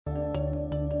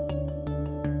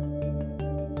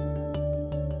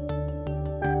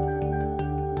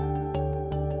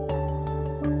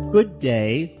Good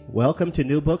day. Welcome to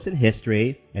New Books in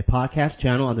History, a podcast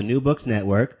channel on the New Books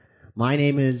Network. My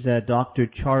name is Dr.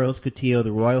 Charles Coutinho of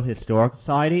the Royal Historical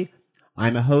Society.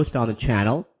 I'm a host on the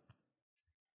channel.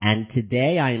 And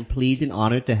today I am pleased and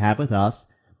honored to have with us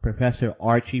Professor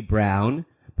Archie Brown.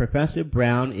 Professor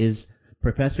Brown is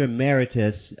Professor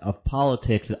Emeritus of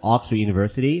Politics at Oxford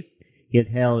University. He has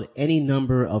held any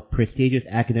number of prestigious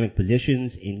academic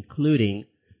positions, including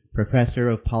Professor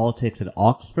of Politics at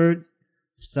Oxford,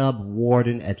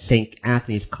 Sub-Warden at St.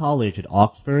 Anthony's College at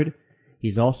Oxford.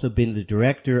 He's also been the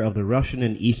director of the Russian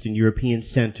and Eastern European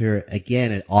Center,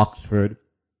 again at Oxford.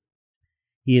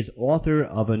 He is author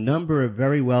of a number of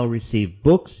very well-received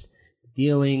books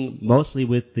dealing mostly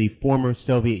with the former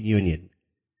Soviet Union.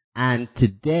 And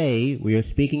today we are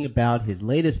speaking about his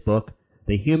latest book,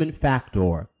 The Human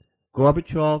Factor,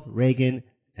 Gorbachev, Reagan,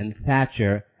 and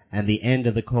Thatcher and the End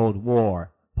of the Cold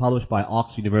War, published by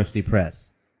Oxford University Press.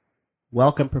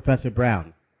 Welcome, Professor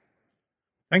Brown.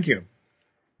 Thank you.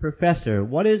 Professor,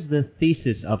 what is the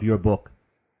thesis of your book?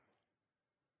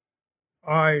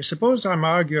 I suppose I'm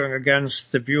arguing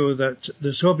against the view that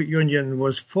the Soviet Union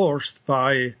was forced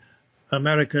by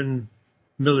American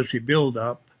military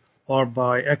buildup or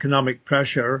by economic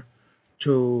pressure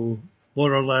to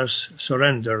more or less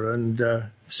surrender and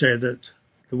say that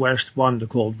the West won the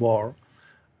Cold War.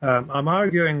 I'm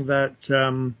arguing that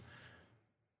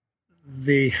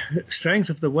the strength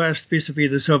of the West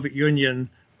vis-à-vis the Soviet Union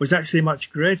was actually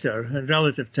much greater in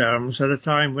relative terms at a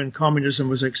time when communism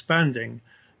was expanding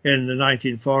in the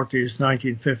 1940s,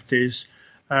 1950s,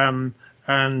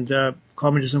 and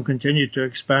communism continued to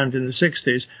expand in the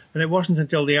 60s. And it wasn't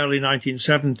until the early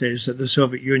 1970s that the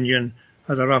Soviet Union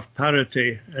had a rough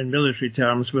parity in military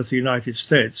terms with the United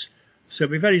States. So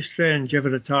it'd be very strange if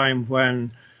at a time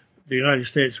when the United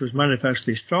States was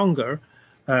manifestly stronger,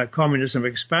 communism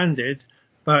expanded,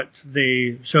 but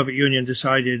the Soviet Union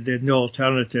decided they had no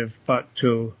alternative but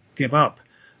to give up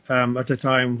at a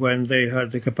time when they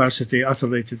had the capacity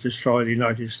utterly to destroy the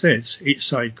United States. Each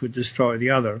side could destroy the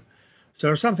other. So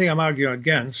there's something I'm arguing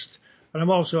against, and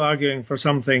I'm also arguing for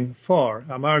something for.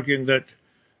 I'm arguing that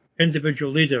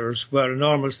individual leaders were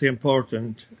enormously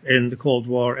important in the Cold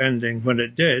War ending when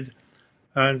it did,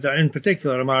 and in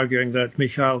particular I'm arguing that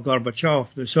Mikhail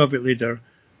Gorbachev, the Soviet leader,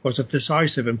 was of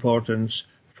decisive importance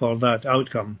for that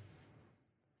outcome.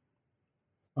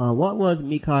 What was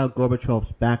Mikhail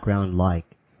Gorbachev's background like,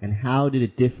 and how did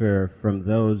it differ from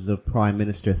those of Prime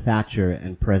Minister Thatcher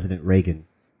and President Reagan?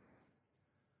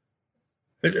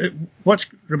 What's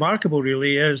remarkable,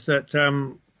 really, is that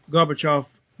Gorbachev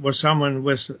was someone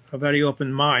with a very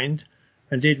open mind.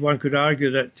 Indeed, one could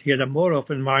argue that he had a more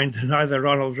open mind than either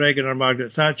Ronald Reagan or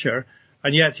Margaret Thatcher,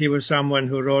 and yet he was someone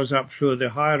who rose up through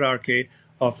the hierarchy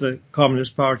of the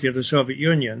Communist Party of the Soviet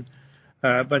Union.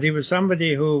 But he was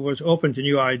somebody who was open to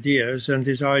new ideas, and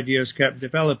his ideas kept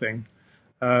developing.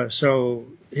 So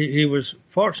he was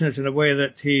fortunate in a way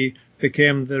that he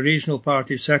became the regional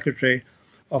party secretary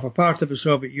of a part of the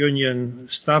Soviet Union,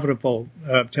 Stavropol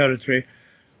territory,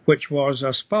 which was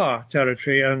a spa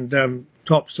territory, and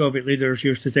top Soviet leaders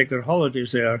used to take their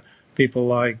holidays there. People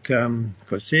like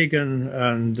Kosygin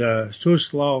and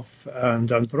Suslov and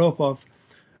Andropov.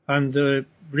 And the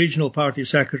regional party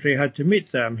secretary had to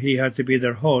meet them. He had to be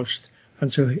their host.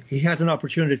 And so he had an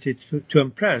opportunity to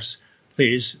impress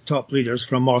these top leaders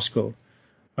from Moscow.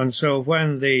 And so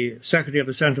when the secretary of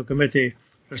the Central Committee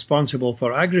responsible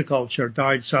for agriculture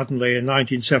died suddenly in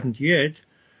 1978,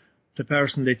 the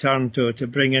person they turned to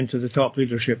bring into the top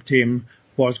leadership team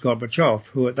was Gorbachev,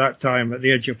 who at that time, at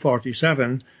the age of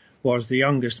 47, was the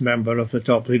youngest member of the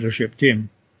top leadership team.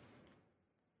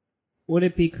 Would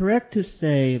it be correct to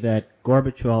say that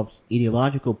Gorbachev's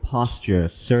ideological posture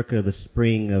circa the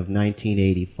spring of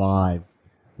 1985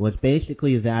 was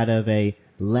basically that of a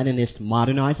Leninist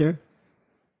modernizer?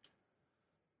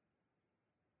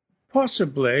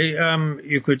 Possibly,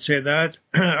 you could say that.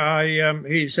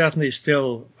 He certainly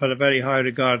still had a very high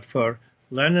regard for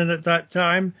Lenin at that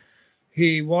time.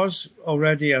 He was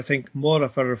already, I think, more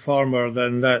of a reformer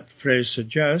than that phrase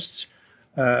suggests.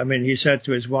 He said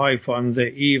to his wife on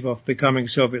the eve of becoming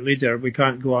Soviet leader, "We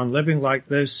can't go on living like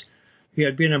this." He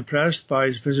had been impressed by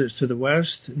his visits to the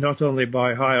West, not only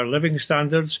by higher living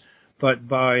standards, but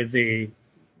by the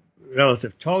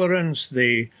relative tolerance,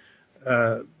 the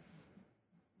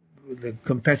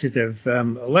competitive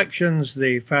elections,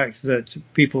 the fact that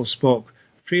people spoke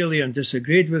freely and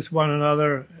disagreed with one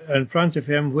another in front of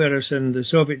him, whereas in the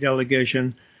Soviet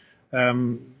delegation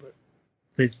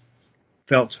they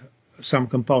felt some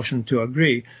compulsion to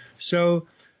agree. So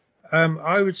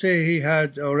I would say he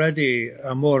had already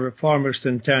a more reformist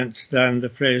intent than the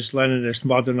phrase Leninist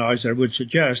modernizer would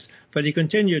suggest, but he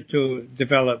continued to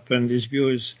develop and his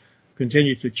views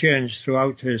continued to change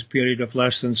throughout his period of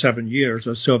less than 7 years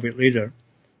as Soviet leader.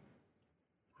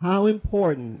 How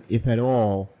important, if at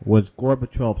all, was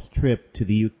Gorbachev's trip to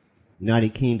the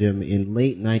United Kingdom in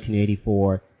late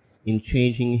 1984 in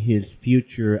changing his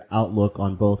future outlook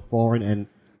on both foreign and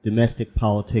domestic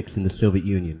politics in the Soviet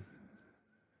Union?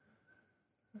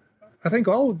 I think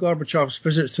all of Gorbachev's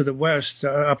visits to the West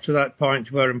up to that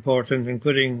point were important,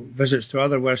 including visits to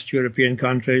other West European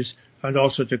countries and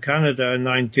also to Canada in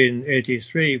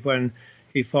 1983 when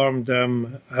he formed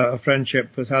a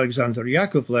friendship with Alexander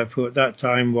Yakovlev, who at that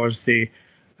time was the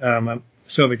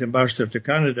Soviet ambassador to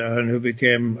Canada and who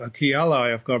became a key ally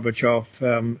of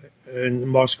Gorbachev in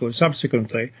Moscow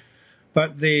subsequently.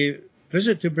 But the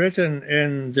visit to Britain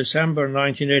in December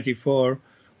 1984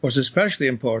 was especially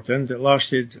important. It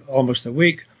lasted almost a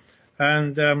week,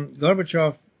 and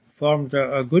Gorbachev formed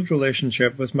a good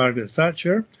relationship with Margaret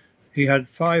Thatcher. He had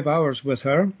 5 hours with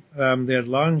her. They had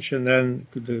lunch and then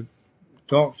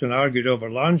talked and argued over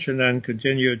lunch and then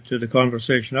continued to the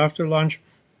conversation after lunch.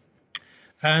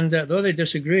 And though they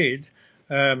disagreed,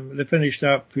 they finished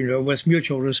up, with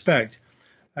mutual respect.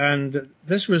 And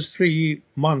this was 3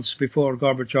 months before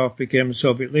Gorbachev became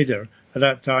Soviet leader. At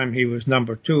that time, he was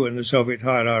number 2 in the Soviet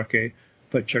hierarchy,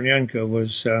 but Chernenko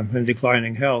was in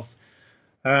declining health.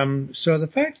 So the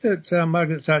fact that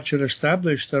Margaret Thatcher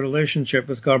established a relationship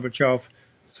with Gorbachev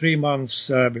 3 months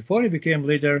before he became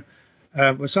leader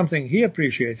was something he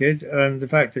appreciated, and the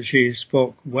fact that she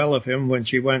spoke well of him when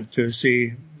she went to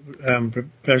see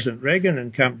President Reagan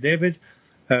in Camp David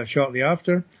shortly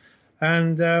after.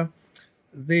 And so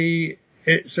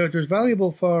it was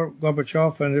valuable for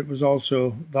Gorbachev, and it was also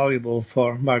valuable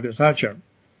for Margaret Thatcher.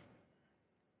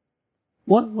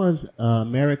 What was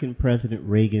American President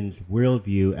Reagan's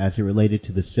worldview as it related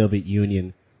to the Soviet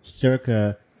Union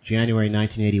circa January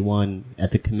 1981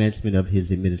 at the commencement of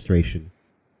his administration?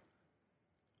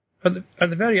 At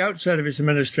the very outset of his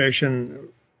administration,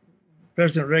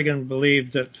 President Reagan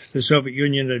believed that the Soviet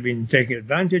Union had been taking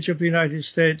advantage of the United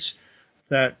States,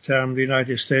 that the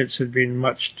United States had been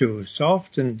much too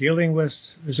soft in dealing with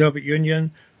the Soviet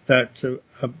Union, that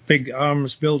a big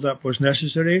arms build-up was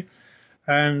necessary,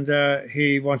 and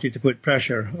he wanted to put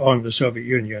pressure on the Soviet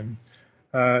Union.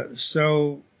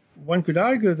 So one could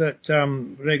argue that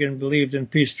Reagan believed in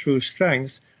peace through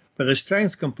strength, but the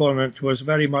strength component was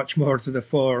very much more to the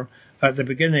fore at the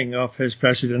beginning of his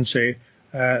presidency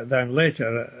than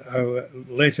later.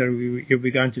 Later, you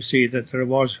began to see that there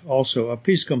was also a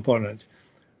peace component.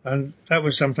 And that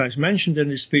was sometimes mentioned in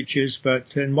his speeches,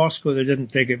 but in Moscow they didn't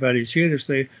take it very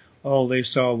seriously. All they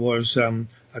saw was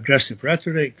aggressive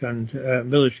rhetoric and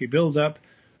military build-up,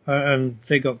 and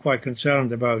they got quite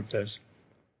concerned about this.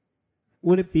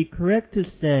 Would it be correct to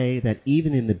say that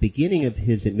even in the beginning of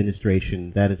his administration,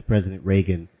 that is President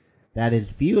Reagan, that his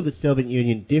view of the Soviet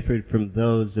Union differed from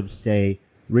those of, say,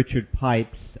 Richard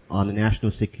Pipes on the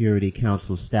National Security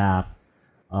Council staff,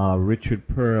 Richard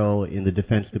Perle in the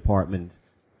Defense Department,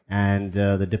 and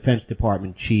the Defense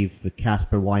Department chief,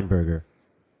 Caspar Weinberger?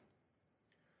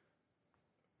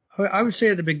 I would say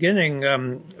at the beginning,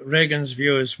 Reagan's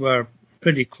views were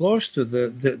pretty close to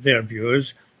their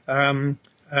views.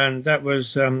 And that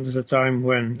was at a time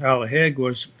when Al Haig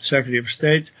was Secretary of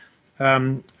State,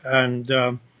 and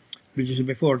which is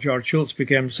before George Shultz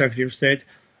became Secretary of State.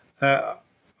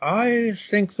 I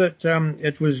think that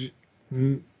it was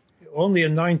only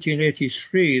in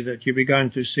 1983 that you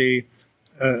began to see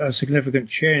a significant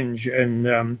change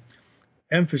in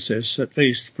emphasis, at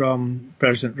least from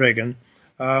President Reagan.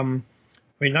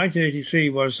 1983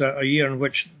 was a year in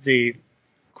which the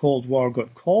Cold War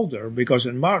got colder, because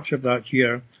in March of that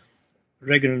year,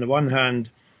 Reagan on the one hand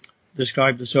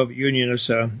described the Soviet Union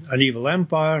as an evil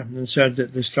empire and said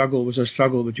that the struggle was a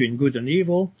struggle between good and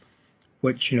evil,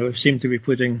 which seemed to be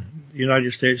putting the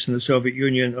United States and the Soviet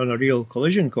Union on a real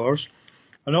collision course.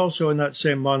 And also in that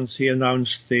same month, he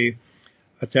announced the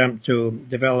attempt to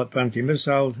develop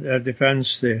anti-missile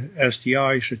defense, the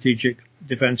SDI, Strategic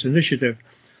Defense Initiative,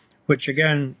 which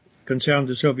again concerned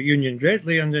the Soviet Union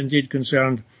greatly and indeed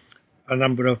concerned a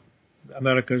number of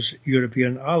America's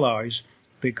European allies,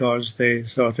 because they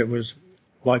thought it was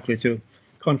likely to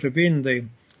contravene the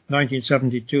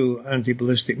 1972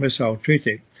 Anti-Ballistic Missile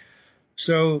Treaty.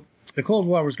 So the Cold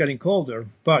War was getting colder,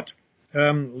 but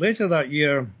later that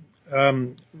year,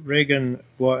 Reagan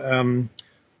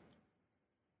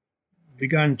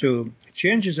began to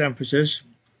change his emphasis.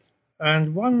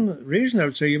 And one reason I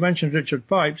would say, you mentioned Richard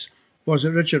Pipes. was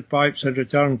that Richard Pipes had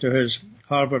returned to his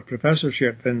Harvard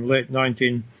professorship in late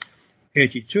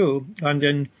 1982, and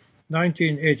in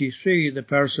 1983 the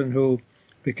person who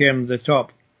became the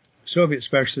top Soviet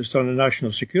specialist on the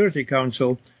National Security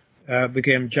Council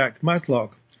became Jack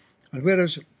Matlock. And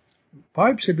whereas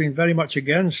Pipes had been very much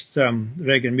against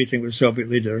Reagan meeting with Soviet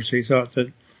leaders, he thought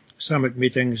that summit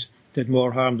meetings did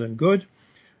more harm than good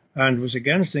and was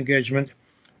against engagement,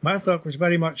 Matlock was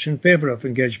very much in favour of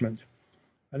engagement.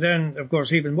 And then, of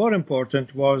course, even more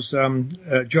important was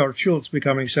George Shultz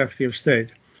becoming Secretary of State.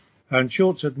 And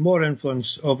Shultz had more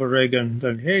influence over Reagan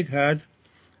than Haig had.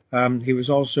 He was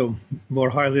also more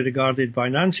highly regarded by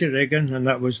Nancy Reagan, and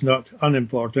that was not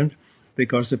unimportant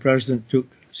because the president took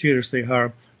seriously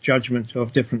her judgment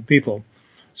of different people.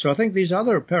 So I think these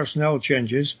other personnel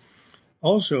changes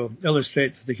also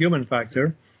illustrate the human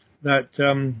factor, that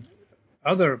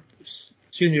other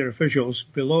senior officials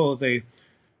below the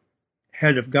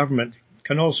head of government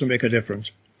can also make a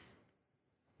difference.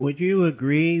 Would you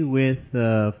agree with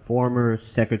former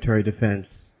Secretary of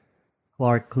Defense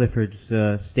Clark Clifford's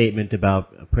statement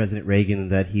about President Reagan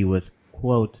that he was,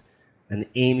 quote, an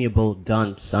amiable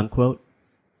dunce, unquote?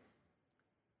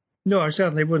 No, I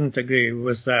certainly wouldn't agree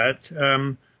with that.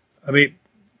 I mean,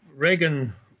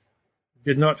 Reagan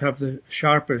did not have the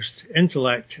sharpest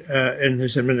intellect in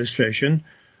his administration,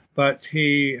 but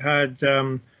he had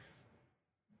a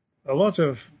lot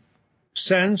of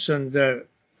sense and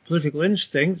political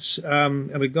instincts. I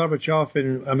mean, Gorbachev,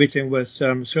 in a meeting with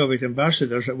Soviet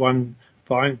ambassadors at one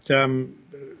point,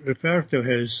 referred to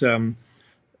his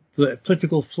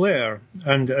political flair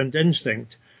and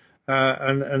instinct,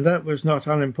 and that was not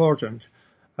unimportant.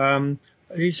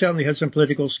 He certainly had some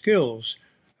political skills.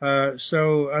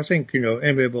 So I think,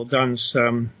 amiable dunce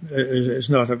is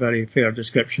not a very fair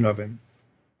description of him.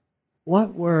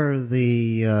 What were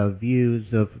the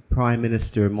views of Prime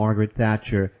Minister Margaret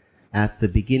Thatcher at the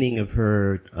beginning of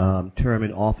her term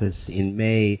in office in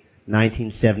May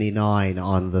 1979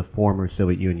 on the former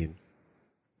Soviet Union?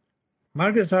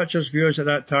 Margaret Thatcher's views at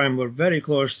that time were very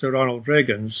close to Ronald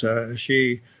Reagan's.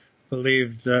 She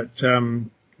believed that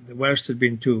the West had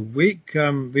been too weak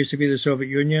vis-à-vis the Soviet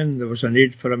Union. There was a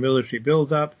need for a military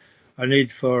build-up, a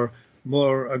need for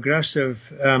more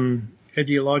aggressive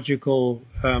ideological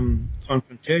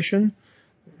confrontation,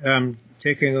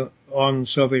 taking on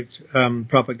Soviet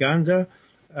propaganda.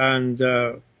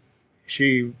 And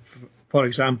she, for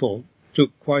example,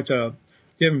 took quite a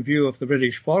dim view of the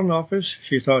British Foreign Office.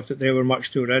 She thought that they were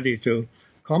much too ready to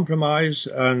compromise,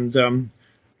 and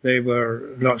they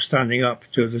were not standing up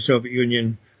to the Soviet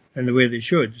Union in the way they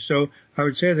should. So I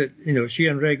would say that, she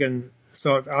and Reagan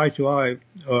thought eye to eye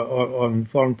on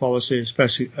foreign policy,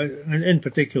 especially in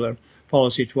particular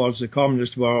policy towards the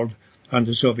communist world and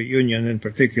the Soviet Union in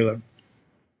particular.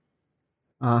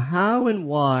 How and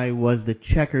why was the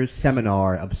Chequers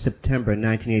Seminar of September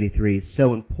 1983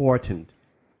 so important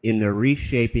in the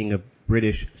reshaping of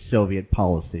British-Soviet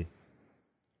policy?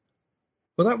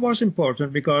 Well, that was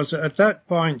important because at that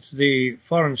point the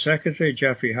Foreign Secretary,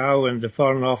 Geoffrey Howe, and the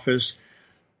Foreign Office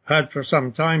had for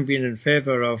some time been in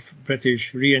favour of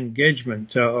British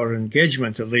re-engagement, or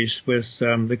engagement at least, with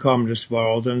the communist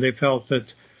world, and they felt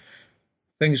that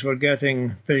things were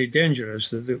getting very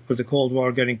dangerous. With the Cold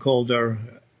War getting colder,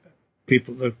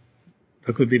 there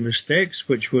could be mistakes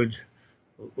which would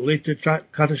lead to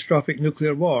catastrophic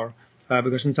nuclear war,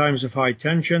 because in times of high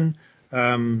tension,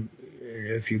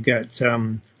 if you get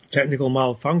technical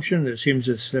malfunction, it seems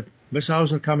as if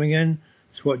missiles are coming in.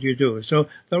 So what do you do? So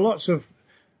there are lots of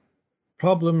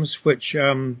problems which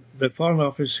the Foreign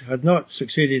Office had not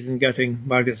succeeded in getting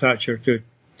Margaret Thatcher to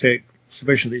take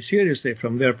sufficiently seriously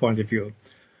from their point of view.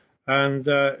 And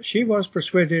she was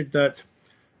persuaded that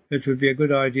it would be a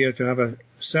good idea to have a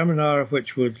seminar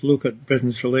which would look at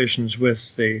Britain's relations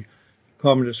with the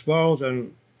communist world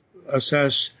and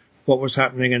assess what was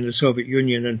happening in the Soviet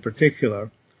Union in particular.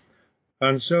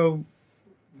 And so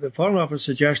the Foreign Office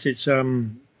suggested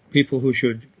some people who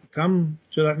should come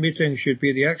to that meeting should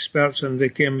be the experts, and they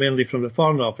came mainly from the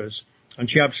Foreign Office, and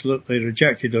she absolutely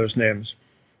rejected those names.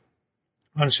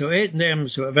 And so 8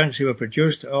 names eventually were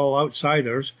produced, all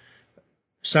outsiders.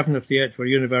 7 of the 8 were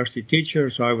university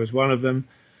teachers, so I was one of them.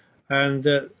 And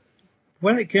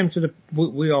when it came to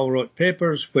we all wrote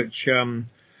papers which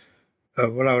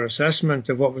were our assessment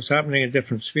of what was happening in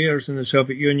different spheres in the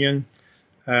Soviet Union.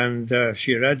 And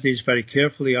she read these very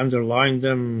carefully, underlined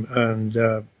them,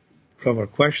 and from her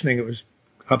questioning, it was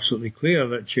absolutely clear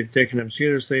that she'd taken them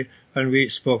seriously. And we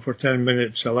spoke for 10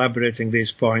 minutes elaborating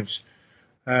these points.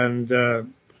 And the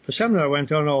seminar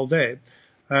went on all day.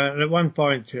 And at one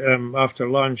point, after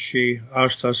lunch, she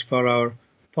asked us for our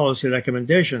policy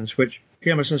recommendations, which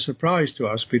came as a surprise to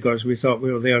us because we thought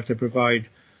we were there to provide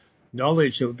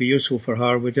knowledge that would be useful for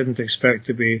her. We didn't expect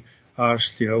to be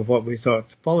asked, what we thought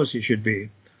the policy should be.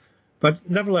 But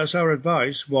nevertheless, our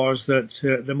advice was that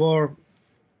the more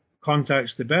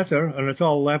contacts, the better, and at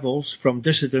all levels, from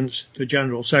dissidents to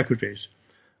general secretaries.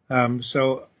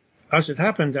 So, as it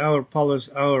happened, our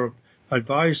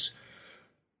advice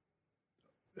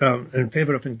in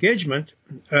favour of engagement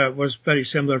was very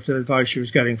similar to the advice she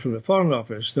was getting from the Foreign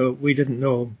Office, though we didn't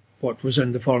know what was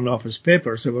in the Foreign Office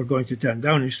papers that were going to 10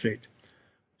 Downing Street.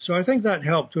 So I think that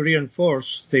helped to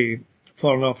reinforce the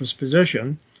Foreign Office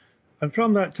position. And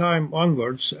from that time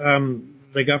onwards,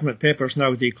 the government papers,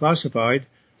 now declassified,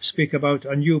 speak about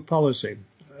a new policy.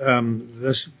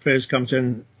 This phrase comes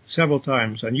in several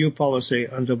times, a new policy,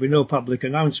 and there'll be no public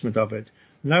announcement of it.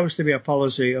 And that was to be a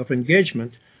policy of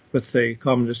engagement with the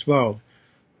communist world.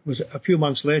 It was a few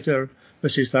months later,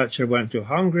 Mrs. Thatcher went to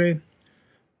Hungary,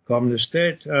 communist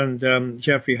state, and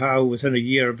Geoffrey Howe, within a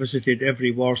year, visited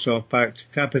every Warsaw Pact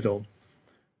capital.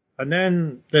 And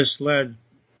then this led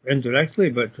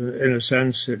indirectly, but in a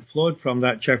sense it flowed from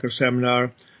that Chequer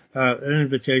seminar. An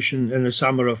invitation in the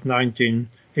summer of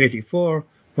 1984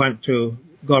 went to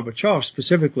Gorbachev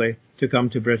specifically to come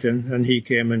to Britain, and he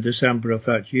came in December of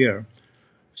that year.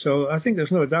 So I think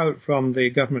there's no doubt from the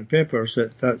government papers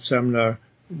that that seminar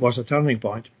was a turning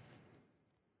point.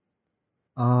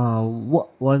 What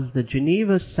was the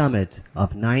Geneva Summit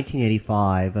of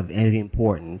 1985 of any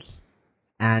importance,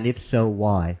 and if so,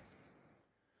 why?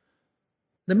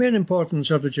 The main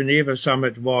importance of the Geneva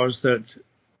Summit was that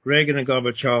Reagan and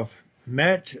Gorbachev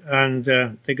met and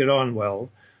they got on well.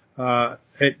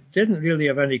 It didn't really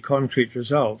have any concrete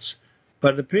results,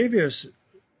 but the previous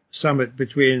summit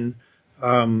between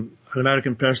an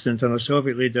American president and a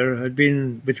Soviet leader had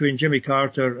been between Jimmy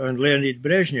Carter and Leonid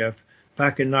Brezhnev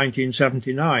back in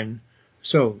 1979.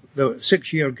 So the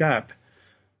 6-year gap.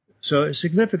 So its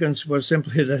significance was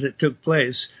simply that it took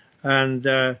place, and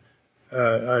I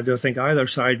don't think either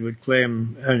side would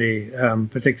claim any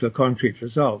particular concrete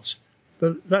results.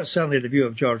 But that's certainly the view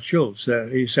of George Shultz.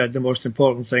 He said the most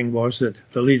important thing was that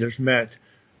the leaders met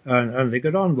and they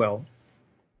got on well.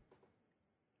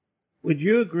 Would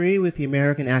you agree with the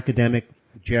American academic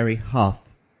Jerry Huff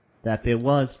that there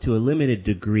was, to a limited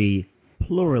degree,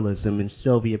 pluralism in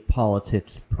Soviet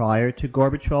politics prior to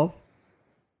Gorbachev?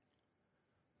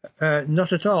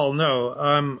 Not at all,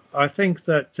 no. I think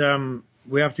that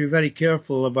we have to be very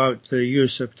careful about the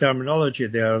use of terminology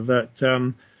there,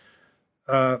 that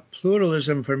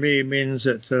pluralism for me means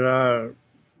that there are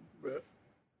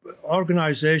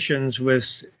organizations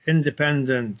with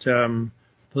independent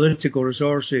political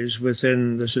resources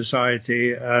within the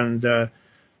society, and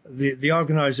the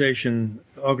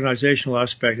organizational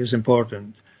aspect is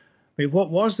important. I mean, what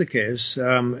was the case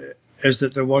is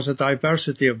that there was a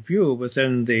diversity of view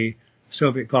within the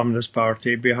Soviet Communist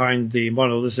Party behind the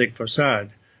monolithic facade.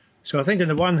 So I think on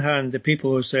the one hand, the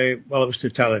people who say, well, it was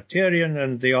totalitarian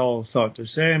and they all thought the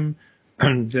same,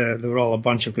 and they were all a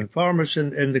bunch of conformists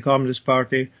in the Communist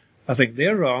Party, I think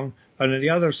they're wrong. And on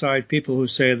the other side, people who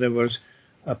say there was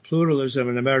a pluralism,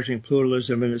 an emerging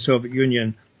pluralism in the Soviet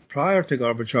Union prior to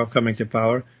Gorbachev coming to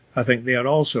power, I think they are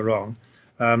also wrong.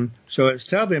 So it's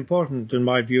terribly important, in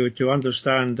my view, to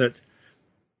understand that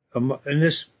in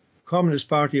this Communist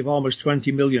Party of almost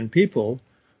 20 million people,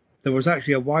 there was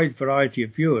actually a wide variety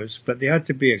of views, but they had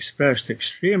to be expressed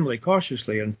extremely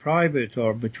cautiously in private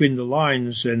or between the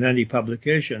lines in any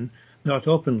publication, not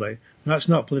openly. And that's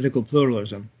not political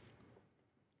pluralism.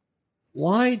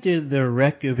 Why did the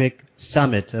Reykjavik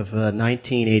summit of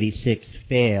 1986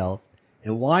 fail,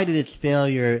 and why did its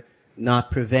failure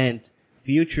not prevent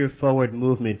future forward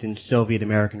movement in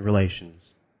Soviet-American relations?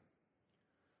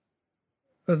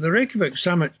 The Reykjavik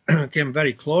summit came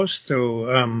very close to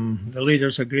the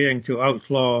leaders agreeing to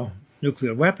outlaw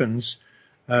nuclear weapons,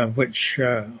 which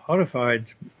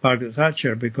horrified Margaret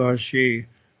Thatcher because she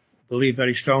believed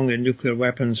very strongly in nuclear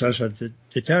weapons as a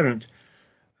deterrent.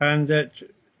 And it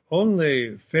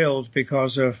only failed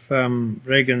because of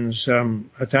Reagan's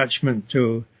attachment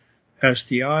to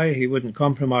SDI. He wouldn't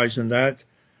compromise on that.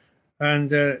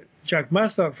 And Jack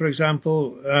Matlock, for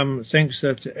example, thinks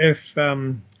that if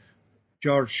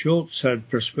George Shultz had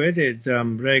persuaded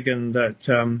Reagan that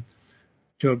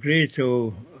to agree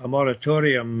to a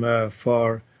moratorium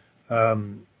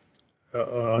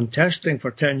on testing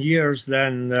for 10 years,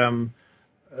 then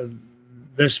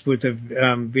this would have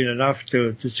been enough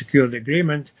to secure the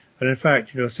agreement. And in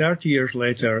fact, 30 years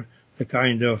later, the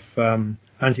kind of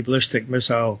anti-ballistic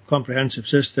missile comprehensive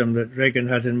system that Reagan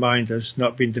had in mind has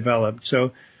not been developed.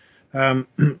 So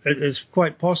it is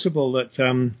quite possible that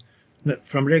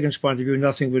from Reagan's point of view,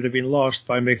 nothing would have been lost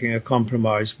by making a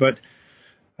compromise. But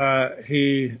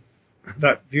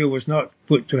that view was not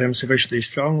put to him sufficiently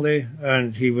strongly,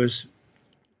 and he was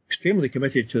extremely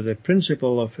committed to the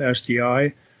principle of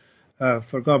SDI.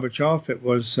 For Gorbachev, it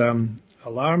was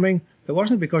alarming. It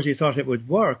wasn't because he thought it would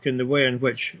work in the way in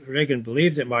which Reagan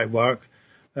believed it might work.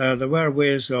 There were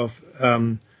ways of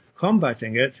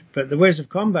combating it, but the ways of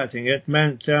combating it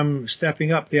meant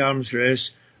stepping up the arms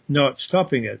race, not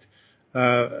stopping it.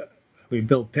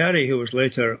 Bill Perry, who was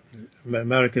later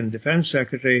American Defense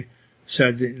Secretary,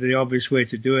 said the obvious way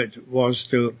to do it was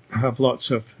to have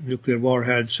lots of nuclear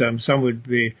warheads. Some would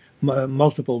be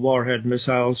multiple warhead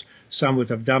missiles, some would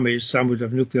have dummies, some would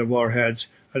have nuclear warheads,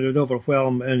 and it would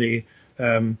overwhelm any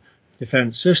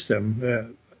defense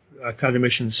system.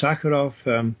 Academician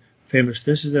Sakharov, famous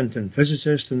dissident and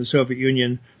physicist in the Soviet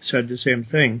Union, said the same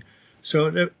thing.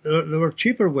 So there were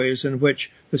cheaper ways in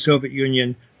which the Soviet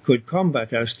Union could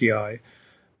combat SDI.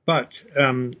 But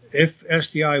if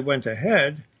SDI went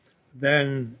ahead,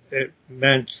 then it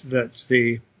meant that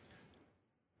the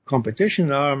competition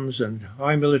in arms and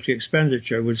high military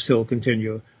expenditure would still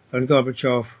continue. And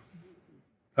Gorbachev,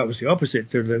 that was the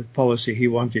opposite to the policy he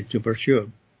wanted to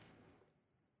pursue.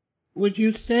 Would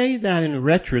you say that in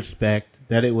retrospect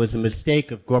that it was a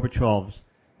mistake of Gorbachev's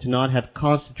to not have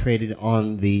concentrated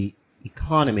on the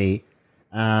economy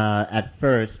at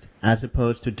first as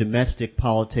opposed to domestic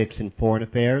politics and foreign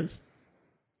affairs?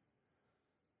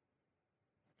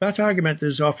 That argument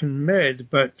is often made,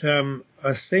 but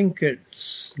I think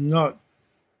it's not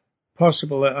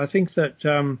possible. I think that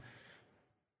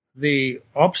the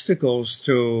obstacles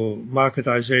to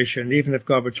marketization, even if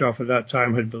Gorbachev at that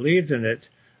time had believed in it,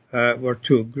 were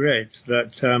too great.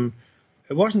 That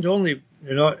it wasn't only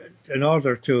in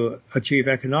order to achieve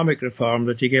economic reform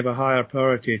that he gave a higher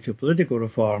priority to political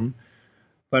reform,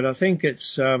 but I think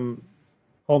it's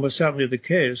almost certainly the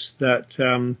case that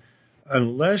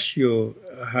unless you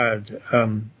had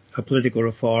a political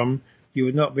reform, you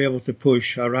would not be able to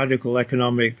push a radical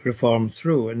economic reform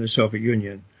through in the Soviet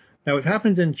Union. Now, it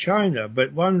happened in China,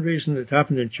 but one reason it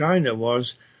happened in China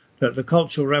was that the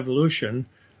Cultural Revolution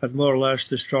had more or less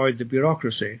destroyed the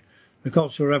bureaucracy. The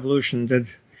Cultural Revolution did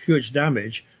huge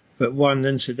damage, but one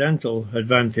incidental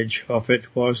advantage of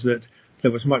it was that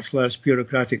there was much less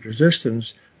bureaucratic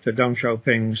resistance to Deng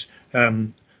Xiaoping's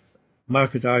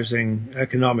marketizing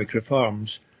economic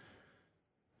reforms.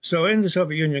 So in the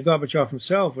Soviet Union, Gorbachev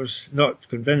himself was not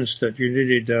convinced that you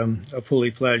needed a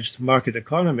fully fledged market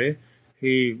economy.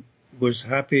 He was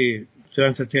happy to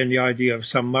entertain the idea of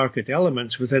some market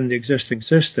elements within the existing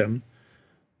system.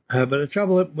 But the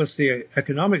trouble with the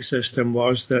economic system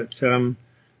was that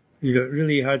it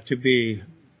really had to be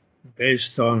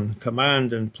based on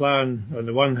command and plan on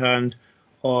the one hand,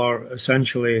 or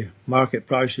essentially market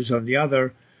prices on the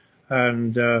other.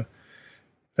 And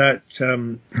that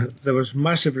there was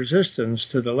massive resistance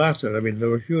to the latter. I mean, there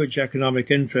were huge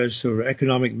economic interests, there were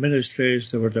economic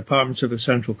ministries, there were departments of the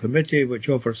Central Committee which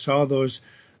oversaw those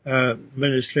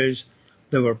ministries.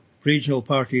 There were regional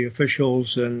party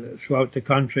officials throughout the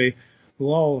country who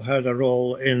all had a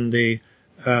role in the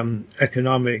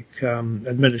economic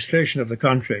administration of the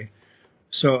country.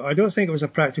 So I don't think it was a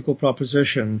practical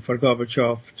proposition for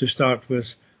Gorbachev to start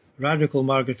with radical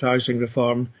marketizing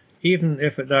reform, even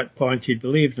if at that point he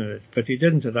believed in it. But he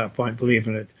didn't at that point believe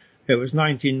in it. It was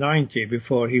 1990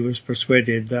 before he was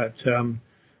persuaded that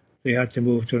they had to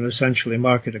move to an essentially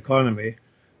market economy.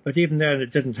 But even then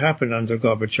it didn't happen under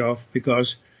Gorbachev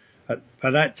because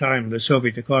by that time the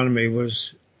Soviet economy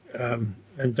was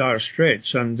in dire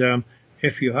straits. And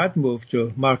if you had moved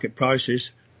to market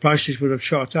prices, prices would have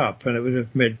shot up and it would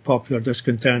have made popular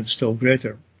discontent still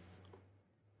greater.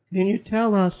 Can you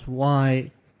tell us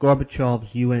why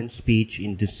Gorbachev's UN speech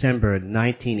in December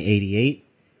 1988,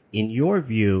 in your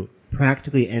view,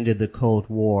 practically ended the Cold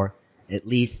War, at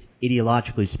least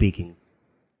ideologically speaking?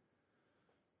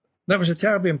 That was a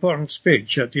terribly important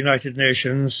speech at the United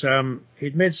Nations.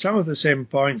 He'd made some of the same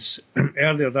points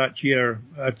earlier that year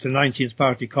at the 19th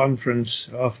Party Conference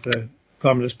of the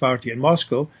Communist Party in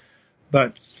Moscow,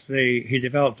 but he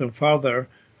developed them further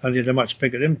and he had a much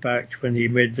bigger impact when he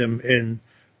made them in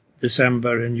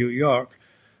December in New York.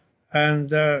 And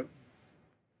the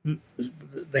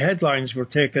headlines were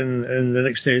taken in the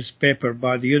next day's paper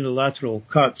by the unilateral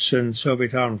cuts in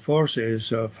Soviet armed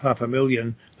forces of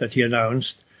 500,000 that he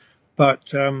announced.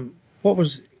 But what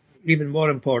was even more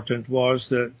important was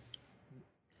that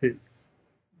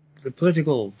the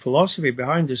political philosophy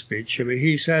behind the speech. I mean,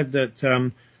 he said that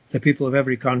the people of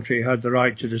every country had the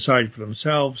right to decide for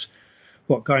themselves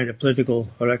what kind of political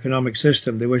or economic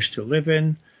system they wished to live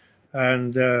in.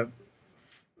 And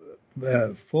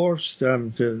force, the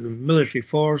military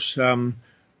force,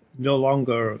 no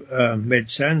longer made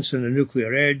sense in the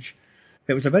nuclear age.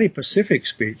 It was a very pacific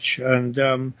speech,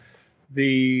 and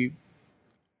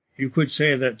you could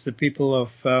say that the people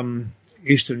of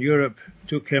Eastern Europe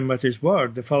took him at his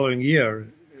word the following year.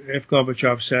 If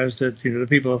Gorbachev says that the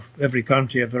people of every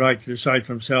country have the right to decide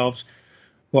for themselves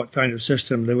what kind of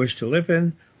system they wish to live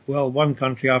in, well, one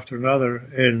country after another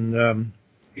in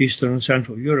Eastern and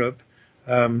Central Europe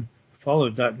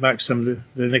followed that maxim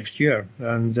the next year,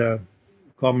 and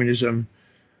communism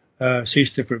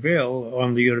ceased to prevail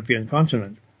on the European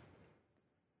continent.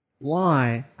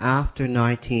 Why, after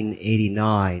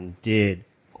 1989, did,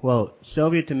 quote,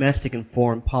 Soviet domestic and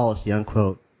foreign policy,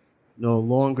 unquote, no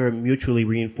longer mutually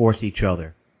reinforce each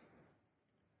other?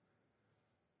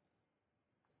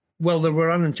 Well, there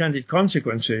were unintended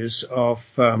consequences of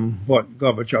what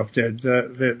Gorbachev did.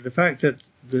 The fact that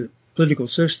the political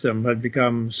system had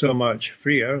become so much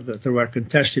freer, that there were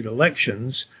contested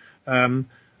elections,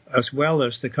 as well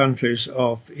as the countries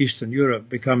of Eastern Europe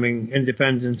becoming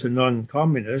independent and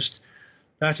non-communist,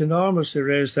 that enormously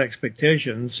raised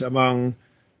expectations among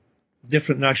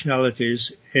different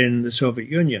nationalities in the Soviet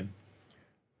Union.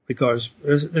 Because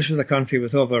this was a country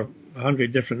with over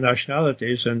 100 different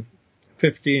nationalities and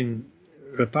 15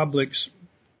 republics,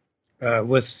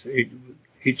 with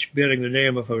each bearing the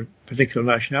name of a particular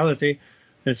nationality.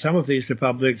 In some of these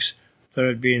republics, there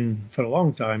had been, for a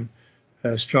long time,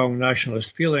 strong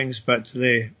nationalist feelings, but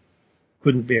they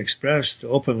couldn't be expressed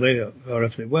openly, or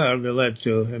if they were, they led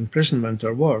to imprisonment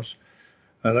or wars.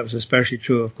 That was especially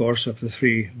true, of course, of the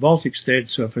three Baltic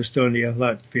states of Estonia,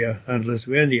 Latvia, and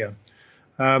Lithuania.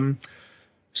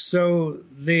 So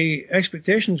the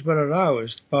expectations were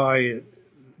aroused by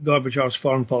Gorbachev's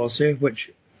foreign policy,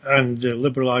 and the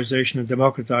liberalization and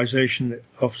democratization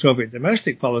of Soviet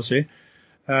domestic policy,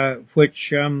 which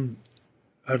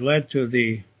had led to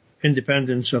the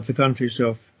independence of the countries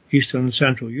of Eastern and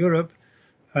Central Europe,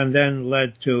 and then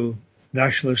led to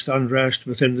nationalist unrest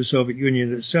within the Soviet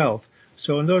Union itself.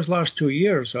 So in those last 2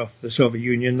 years of the Soviet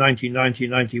Union,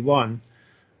 1990-91,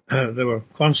 there were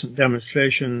constant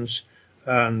demonstrations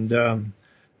and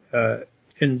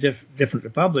in different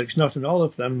republics, not in all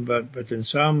of them, but in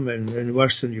some, in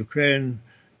Western Ukraine,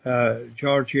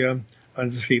 Georgia,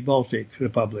 and the three Baltic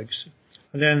republics.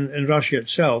 And then in Russia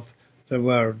itself, there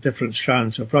were different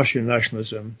strands of Russian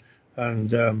nationalism, and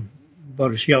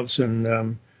Boris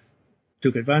Yeltsin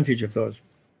took advantage of those.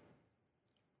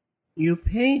 You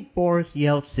paint Boris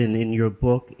Yeltsin in your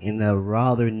book in a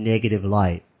rather negative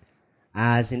light,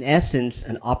 as in essence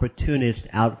an opportunist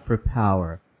out for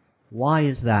power. Why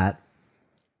is that?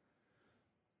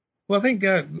 Well, I think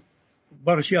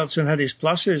Boris Yeltsin had his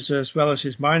pluses as well as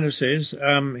his minuses.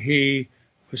 He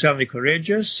was certainly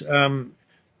courageous.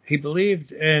 He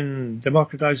believed in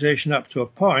democratization up to a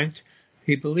point.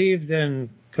 He believed in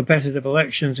competitive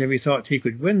elections if he thought he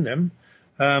could win them.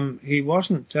 He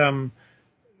wasn't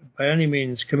by any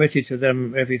means committed to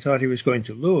them if he thought he was going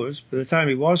to lose. By the time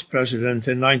he was president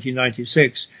in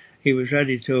 1996, he was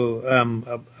ready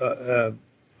to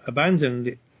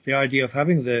abandon the idea of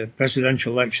having the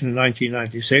presidential election in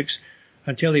 1996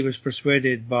 until he was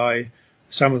persuaded by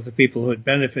some of the people who had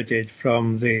benefited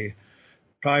from the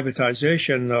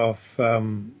privatization of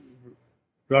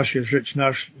Russia's rich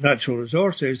natural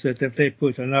resources that if they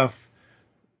put enough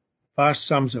vast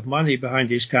sums of money behind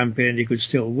his campaign, he could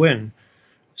still win.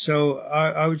 So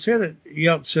I would say that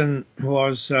Yeltsin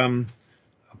was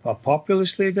a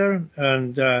populist leader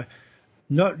and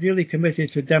not really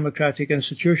committed to democratic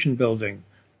institution building.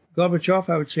 Gorbachev,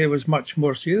 I would say, was much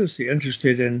more seriously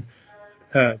interested in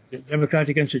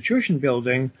democratic institution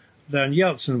building than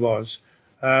Yeltsin was.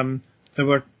 There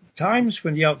were times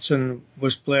when Yeltsin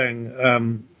was playing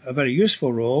a very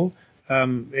useful role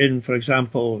in, for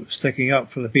example, sticking up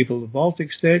for the people of the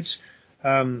Baltic states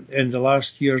in the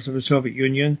last years of the Soviet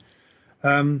Union.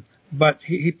 But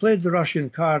he played the Russian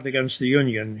card against the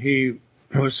Union. He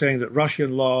was saying that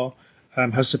Russian law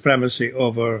has supremacy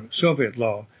over Soviet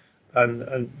law.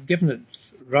 And given that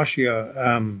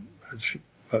Russia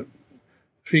had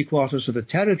three-quarters of the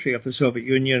territory of the Soviet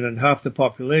Union and half the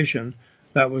population,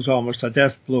 that was almost a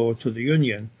death blow to the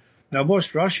Union. Now,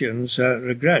 most Russians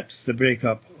regret the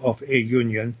breakup of a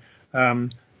Union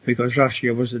because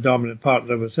Russia was the dominant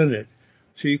partner within it.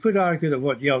 So you could argue that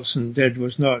what Yeltsin did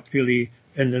was not really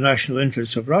in the national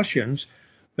interests of Russians,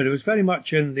 but it was very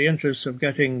much in the interests of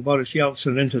getting Boris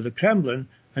Yeltsin into the Kremlin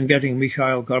and getting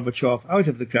Mikhail Gorbachev out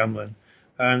of the Kremlin.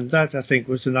 And that, I think,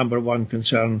 was the number one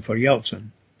concern for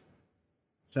Yeltsin.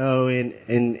 So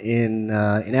in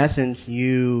essence,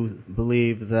 you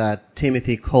believe that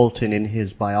Timothy Colton in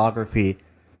his biography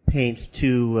paints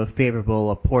too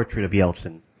favorable a portrait of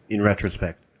Yeltsin in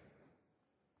retrospect.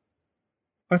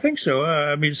 I think so.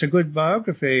 I mean, it's a good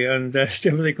biography, and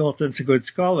Timothy Colton's a good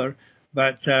scholar,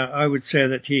 but I would say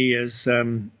that he is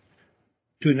too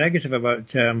negative about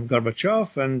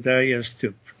Gorbachev, and he is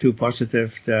too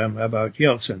positive about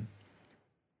Yeltsin.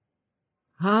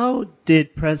 How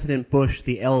did President Bush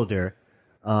the elder,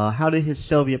 how did his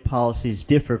Soviet policies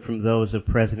differ from those of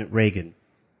President Reagan?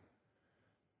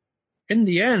 In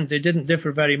the end, they didn't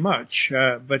differ very much,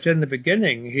 but in the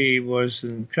beginning, he was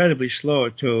incredibly slow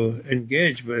to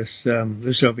engage with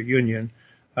the Soviet Union,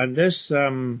 and this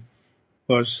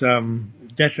was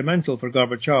detrimental for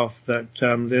Gorbachev, that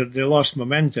they lost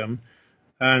momentum,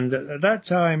 and at that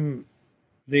time,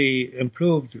 the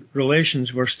improved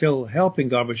relations were still helping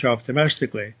Gorbachev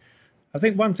domestically. I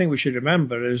think one thing we should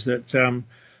remember is that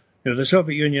the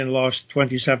Soviet Union lost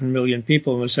 27 million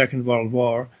people in the Second World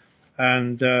War,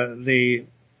 and the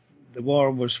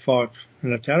war was fought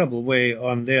in a terrible way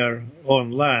on their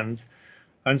own land.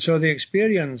 And so the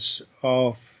experience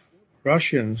of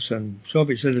Russians and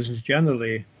Soviet citizens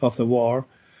generally of the war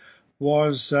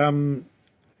was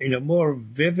more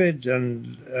vivid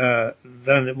and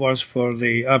than it was for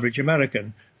the average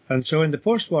American. And so in the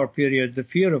post-war period, the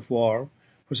fear of war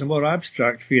was a more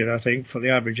abstract fear, I think, for the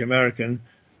average American,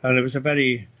 and it was a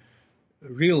very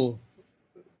real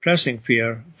pressing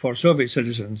fear for Soviet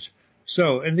citizens.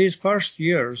 So in these first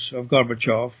years of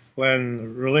Gorbachev,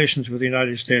 when relations with the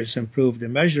United States improved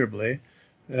immeasurably,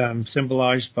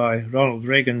 symbolized by Ronald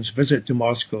Reagan's visit to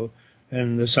Moscow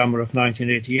in the summer of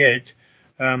 1988,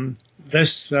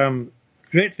 this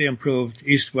greatly improved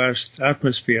East-West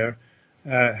atmosphere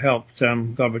helped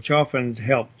Gorbachev and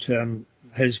helped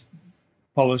his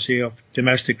policy of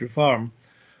domestic reform.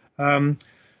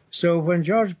 So when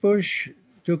George Bush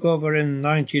took over in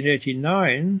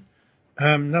 1989,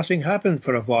 nothing happened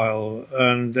for a while,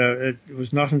 and it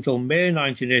was not until May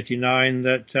 1989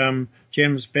 that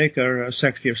James Baker, as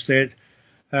Secretary of State,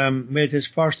 made his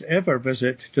first ever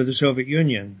visit to the Soviet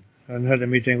Union and had a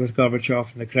meeting with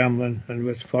Gorbachev in the Kremlin and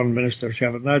with Foreign Minister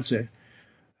Shevardnadze.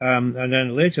 And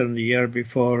then later in the year,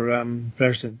 before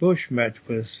President Bush met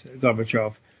with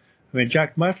Gorbachev, I mean,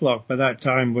 Jack Matlock by that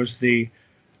time was the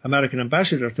American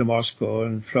ambassador to Moscow,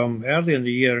 and from early in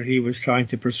the year he was trying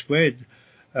to persuade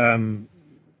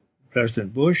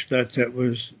President Bush that it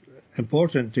was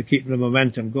important to keep the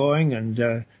momentum going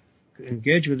and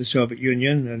engage with the Soviet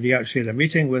Union, and he actually had a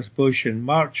meeting with Bush in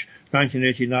March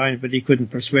 1989, but he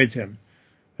couldn't persuade him.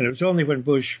 And it was only when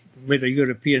Bush made a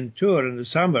European tour in the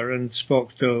summer and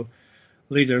spoke to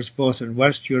leaders both in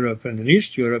West Europe and in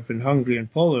East Europe, in Hungary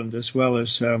and Poland, as well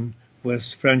as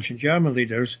with French and German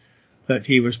leaders, that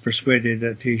he was persuaded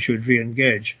that he should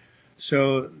re-engage.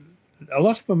 So a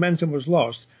lot of momentum was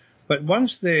lost. But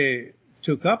once they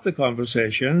took up the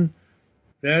conversation,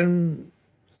 then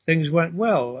things went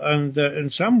well. And in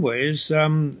some ways,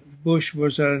 Bush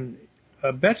was a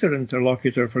better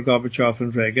interlocutor for Gorbachev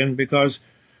and Reagan, because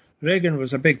Reagan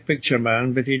was a big picture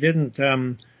man, but he didn't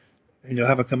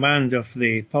have a command of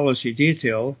the policy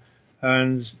detail.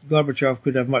 And Gorbachev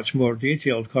could have much more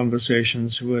detailed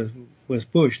conversations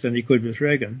with Bush than he could with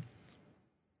Reagan.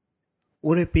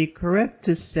 Would it be correct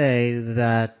to say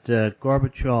that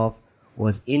Gorbachev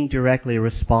was indirectly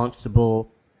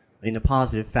responsible in a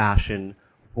positive fashion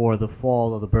for the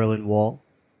fall of the Berlin Wall?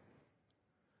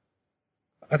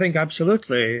 I think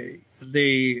absolutely.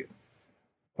 The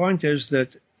point is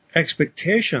that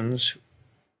expectations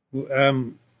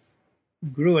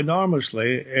grew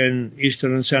enormously in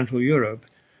Eastern and Central Europe.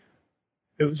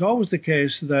 It was always the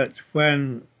case that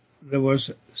when there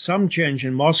was some change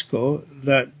in Moscow,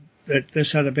 that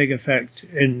this had a big effect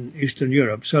in Eastern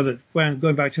Europe. So that when,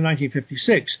 going back to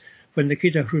 1956, when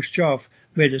Nikita Khrushchev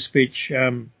made a speech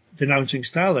denouncing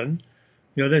Stalin,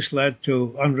 this led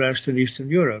to unrest in Eastern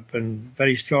Europe and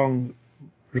very strong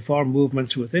reform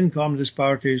movements within communist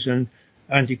parties and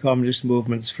anti-communist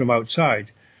movements from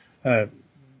outside.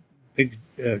 Big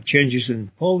changes in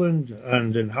Poland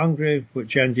and in Hungary,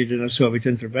 which ended in a Soviet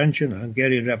intervention, a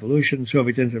Hungarian Revolution,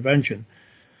 Soviet intervention.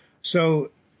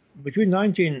 So between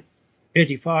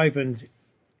 1985 and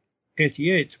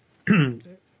 88,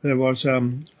 there was a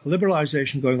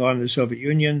liberalization going on in the Soviet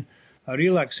Union, a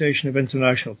relaxation of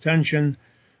international tension,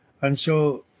 and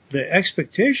so the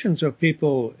expectations of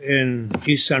people in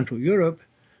East Central Europe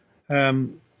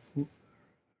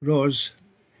rose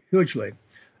hugely.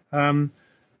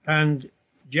 And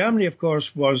Germany, of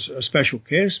course, was a special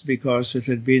case because it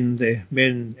had been the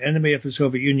main enemy of the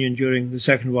Soviet Union during the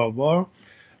Second World War,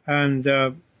 and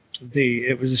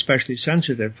it was especially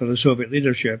sensitive for the Soviet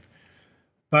leadership.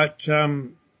 But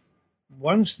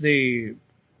once the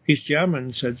East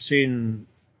Germans had seen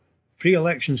free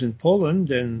elections in Poland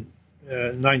in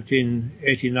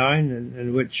 1989,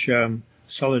 in which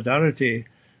Solidarity,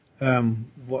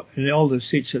 in all the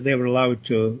seats that they were allowed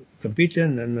to compete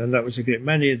in, and that was a great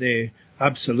many, they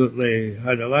absolutely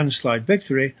had a landslide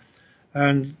victory.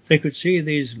 And they could see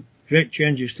these great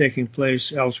changes taking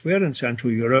place elsewhere in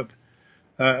Central Europe.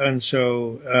 And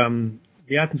so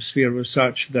the atmosphere was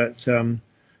such that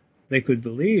they could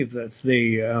believe that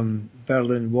the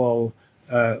Berlin Wall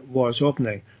was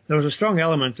opening. There was a strong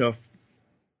element of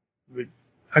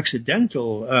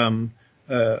accidental and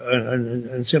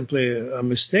simply a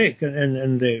mistake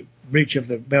in the breach of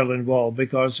the Berlin Wall,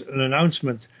 because an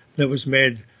announcement that was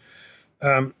made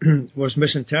was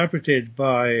misinterpreted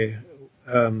by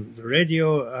the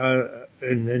radio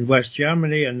in West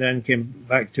Germany, and then came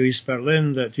back to East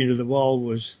Berlin that the wall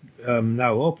was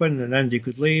now open and Andy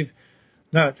could leave.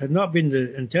 Now, it had not been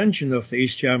the intention of the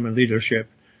East German leadership,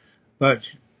 but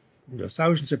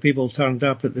thousands of people turned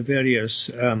up at the various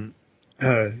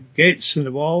gates in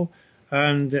the wall,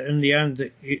 and in the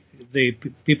end, the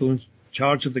people in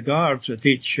charge of the guards at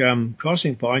each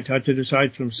crossing point had to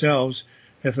decide for themselves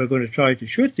if they're going to try to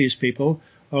shoot these people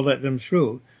or let them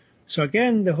through. So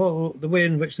again, the way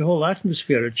in which the whole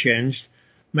atmosphere had changed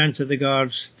meant that the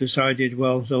guards decided,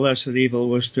 well, the lesser evil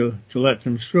was to let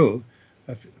them through.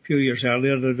 A few years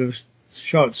earlier, they'd have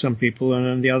shot some people, and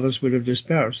then the others would have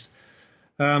dispersed.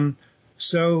 When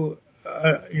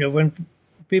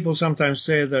people sometimes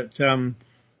say that, the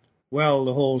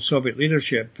whole Soviet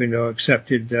leadership,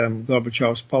 accepted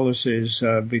Gorbachev's policies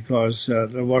because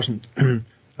there wasn't an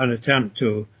attempt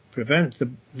to prevent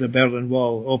the Berlin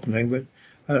Wall opening, but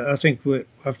I think we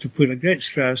have to put a great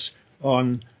stress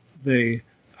on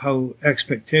how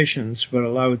expectations were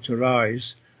allowed to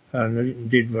rise and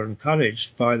indeed were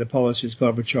encouraged by the policies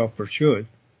Gorbachev pursued.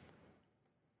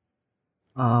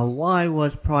 Why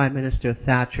was Prime Minister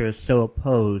Thatcher so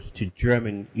opposed to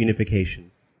German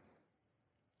unification?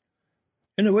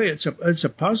 In a way, it's a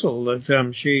puzzle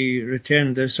that she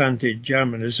retained this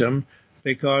anti-Germanism,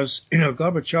 because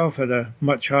Gorbachev had a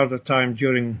much harder time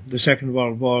during the Second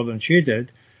World War than she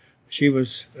did. She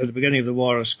was at the beginning of the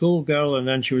war a schoolgirl, and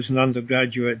then she was an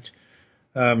undergraduate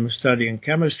studying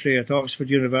chemistry at Oxford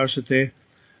University,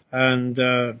 and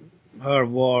her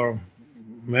war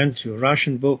meant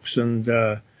ration books and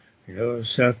a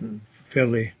certain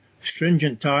fairly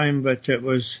stringent time, but it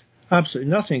was absolutely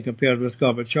nothing compared with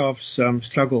Gorbachev's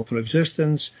struggle for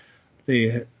existence.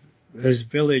 His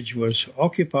village was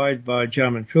occupied by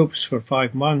German troops for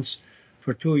 5 months.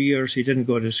 For 2 years he didn't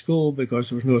go to school because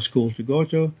there was no school to go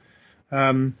to.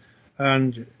 And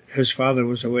his father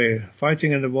was away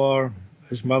fighting in the war.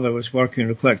 His mother was working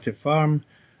on a collective farm.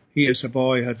 He, as a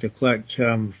boy, had to collect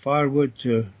firewood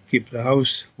to keep the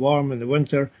house warm in the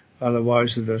winter,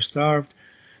 otherwise they'd have starved.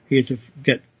 He had to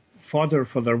get fodder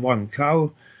for their one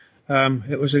cow.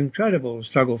 It was an incredible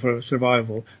struggle for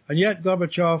survival. And yet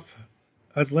Gorbachev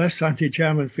had less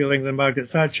anti-German feeling than Margaret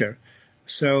Thatcher.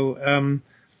 So,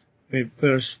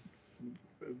 whereas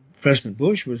President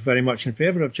Bush was very much in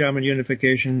favour of German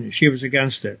unification, she was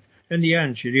against it. In the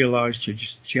end, she realised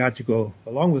she had to go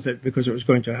along with it because it was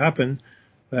going to happen,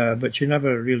 but she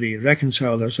never really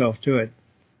reconciled herself to it.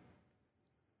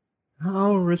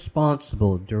 How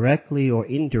responsible, directly or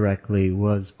indirectly,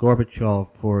 was Gorbachev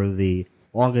for the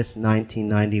August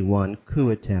 1991 coup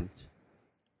attempt?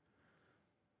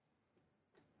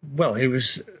 Well, he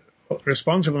was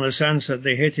responsible in the sense that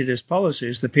they hated his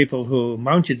policies, the people who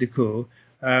mounted the coup.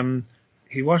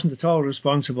 He wasn't at all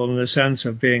responsible in the sense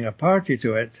of being a party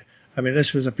to it. I mean,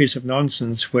 this was a piece of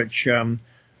nonsense which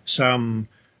some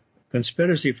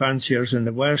conspiracy fanciers in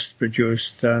the West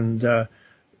produced, and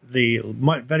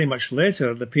very much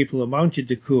later, the people who mounted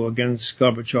the coup against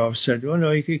Gorbachev said, oh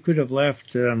no, he could have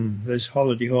left his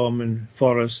holiday home in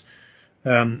Foros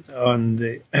on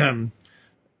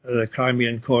the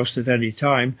Crimean coast at any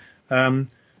time.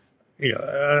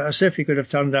 As if he could have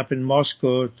turned up in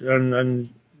Moscow and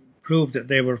proved that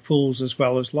they were fools as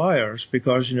well as liars,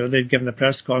 because they'd given a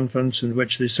press conference in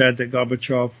which they said that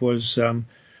Gorbachev was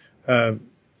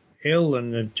ill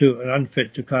and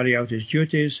unfit to carry out his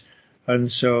duties,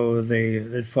 and so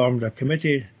they formed a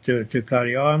committee to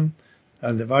carry on,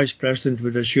 and the vice president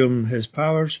would assume his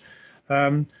powers.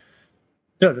 No,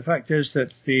 the fact is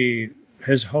that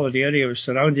his holiday area was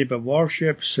surrounded by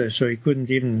warships, so he couldn't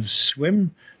even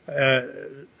swim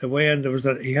the way, and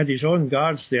he had his own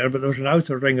guards there, but there was an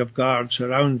outer ring of guards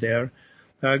around there.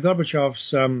 Gorbachev's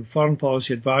foreign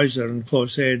policy advisor and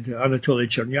close aide, Anatoly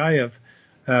Chernyayev,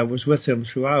 was with him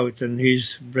throughout, and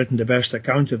he's written the best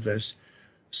account of this.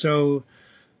 So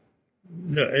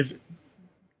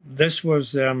this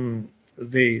was there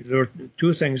were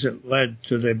two things that led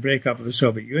to the breakup of the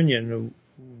Soviet Union.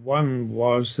 One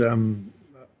was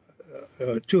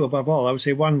two above all. I would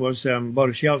say one was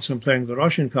Boris Yeltsin playing the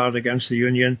Russian card against the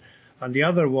Union, and the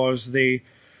other was the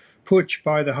putsch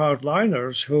by the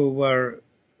hardliners who were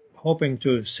hoping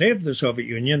to save the Soviet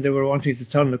Union. They were wanting to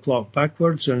turn the clock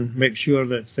backwards and make sure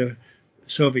that the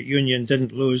Soviet Union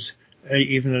didn't lose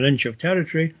even an inch of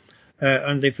territory,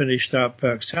 and they finished up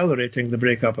accelerating the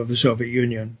breakup of the Soviet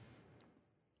Union.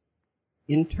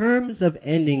 In terms of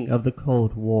ending of the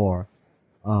Cold War,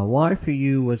 why for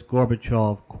you was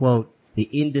Gorbachev, quote, the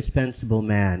indispensable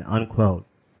man, unquote,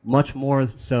 much more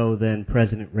so than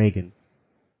President Reagan?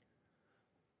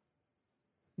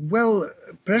 Well,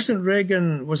 President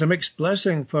Reagan was a mixed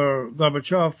blessing for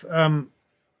Gorbachev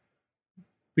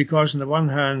because, on the one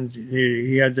hand,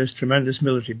 he had this tremendous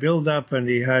military build-up and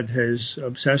he had his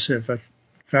obsessive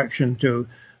attraction to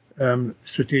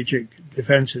strategic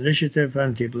defense initiative,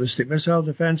 anti-ballistic missile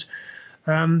defense,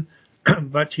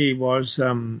 but he was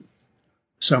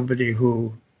somebody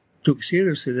who took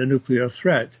seriously the nuclear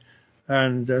threat.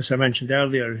 And as I mentioned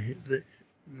earlier,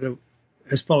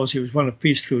 his policy was one of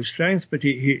peace through strength, but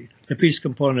the peace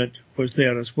component was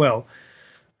there as well.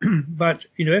 But,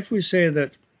 if we say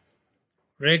that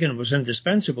Reagan was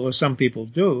indispensable, as some people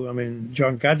do, I mean,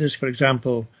 John Gaddis, for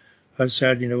example, has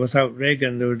said, without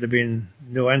Reagan, there would have been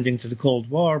no ending to the Cold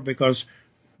War because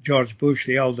George Bush,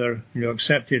 the elder,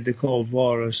 accepted the Cold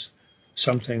War as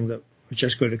something that was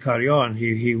just going to carry on.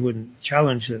 He wouldn't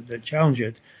challenge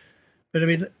it. But I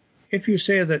mean, if you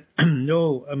say that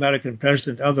no American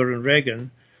president other than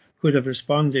Reagan could have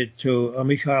responded to a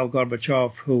Mikhail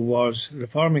Gorbachev who was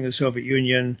reforming the Soviet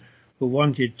Union, who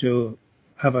wanted to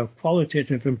have a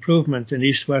qualitative improvement in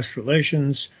East-West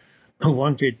relations, who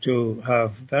wanted to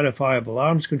have verifiable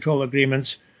arms control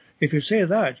agreements, if you say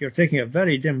that, you're taking a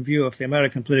very dim view of the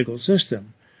American political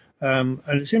system. And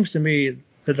it seems to me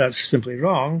that that's simply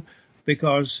wrong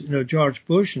because, George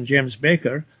Bush and James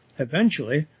Baker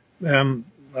eventually,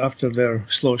 after their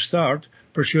slow start,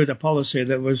 pursued a policy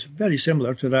that was very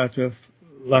similar to that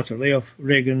of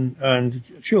Reagan and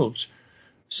Schultz.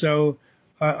 So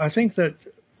I think that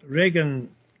Reagan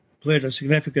played a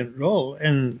significant role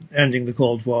in ending the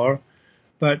Cold War,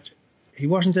 but he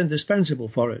wasn't indispensable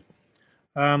for it.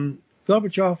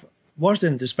 Gorbachev was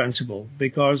indispensable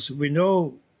because we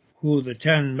know who the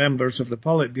 10 members of the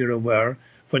Politburo were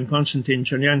when Konstantin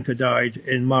Chernenko died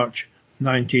in March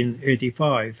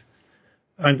 1985.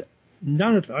 And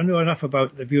none of them, I know enough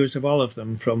about the views of all of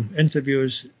them, from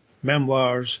interviews,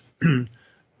 memoirs,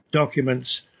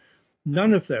 documents.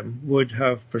 None of them would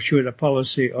have pursued a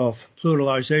policy of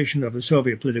pluralization of the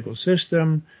Soviet political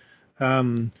system,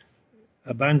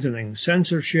 abandoning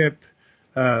censorship,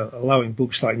 allowing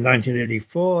books like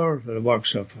 1984, the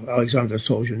works of Alexander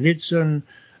Solzhenitsyn,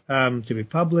 to be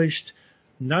published.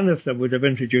 None of them would have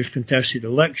introduced contested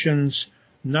elections.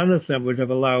 None of them would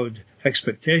have allowed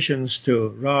expectations to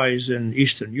rise in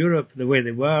Eastern Europe the way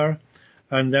they were,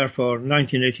 and therefore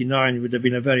 1989 would have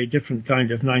been a very different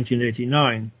kind of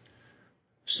 1989.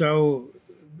 So,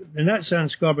 in that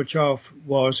sense, Gorbachev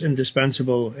was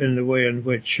indispensable in the way in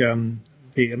which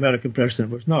the American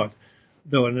president was not.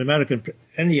 Though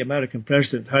any American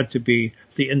president had to be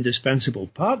the indispensable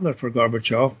partner for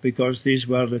Gorbachev because these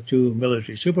were the two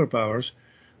military superpowers,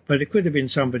 but it could have been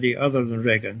somebody other than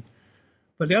Reagan.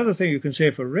 But the other thing you can say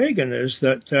for Reagan is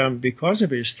that because of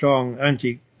his strong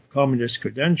anti-communist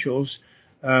credentials,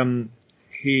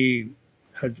 he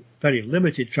had very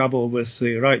limited trouble with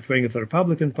the right wing of the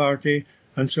Republican Party,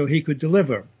 and so he could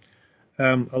deliver.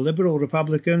 A liberal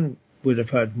Republican would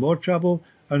have had more trouble,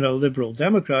 and a liberal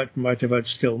Democrat might have had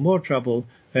still more trouble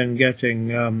in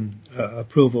getting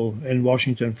approval in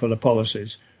Washington for the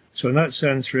policies. So in that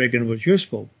sense, Reagan was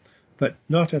useful, but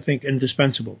not, I think,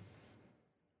 indispensable.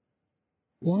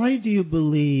 Why do you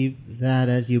believe that,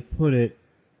 as you put it,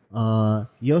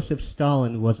 Joseph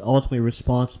Stalin was ultimately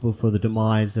responsible for the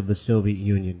demise of the Soviet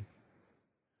Union?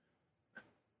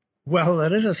 Well,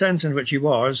 there is a sense in which he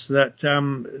was, that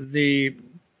the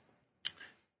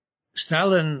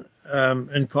Stalin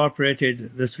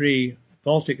incorporated the three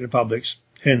Baltic republics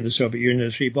in the Soviet Union,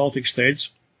 the three Baltic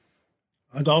states,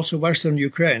 and also Western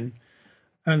Ukraine.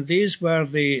 And these were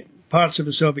the parts of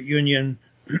the Soviet Union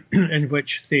in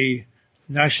which the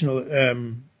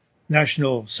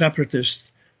national separatist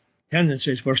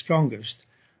tendencies were strongest.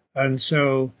 And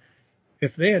so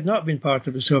if they had not been part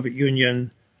of the Soviet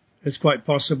Union, it's quite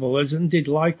possible, it's indeed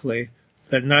likely,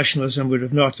 that nationalism would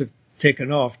have not have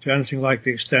taken off to anything like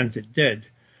the extent it did.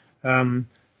 And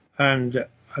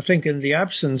I think in the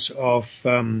absence of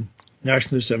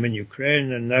nationalism in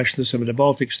Ukraine and nationalism in the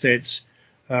Baltic states,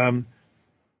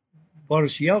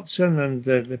 Boris Yeltsin and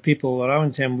the people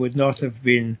around him would not have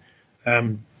been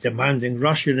demanding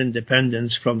Russian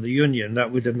independence from the Union.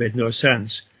 That would have made no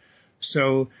sense.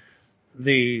 So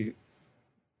the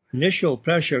initial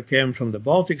pressure came from the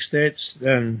Baltic states,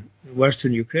 then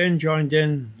Western Ukraine joined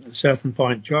in, at a certain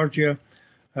point Georgia.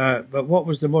 But what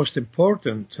was the most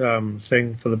important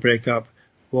thing for the breakup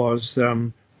was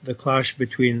the clash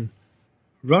between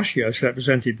Russia, as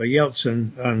represented by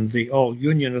Yeltsin, and the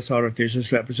all-Union authorities,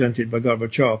 as represented by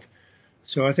Gorbachev.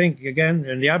 So I think, again,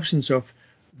 in the absence of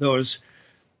those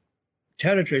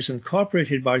territories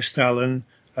incorporated by Stalin,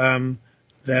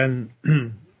 then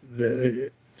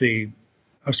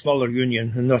a smaller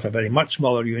union, and not a very much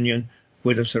smaller union,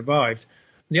 would have survived.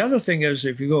 The other thing is,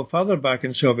 if you go further back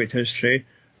in Soviet history,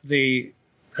 the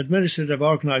administrative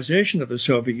organization of the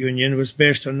Soviet Union was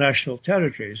based on national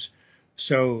territories.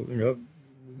 So,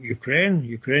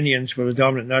 Ukrainians were the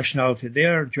dominant nationality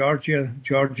there,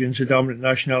 Georgians the dominant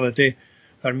nationality,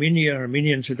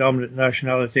 Armenians the dominant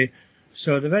nationality.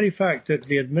 So the very fact that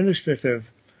the administrative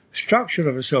structure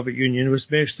of the Soviet Union was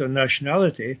based on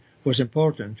nationality was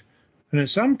important. And in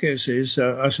some cases,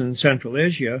 as in Central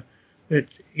Asia, it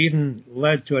even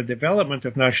led to a development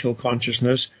of national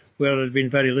consciousness where there had been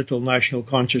very little national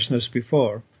consciousness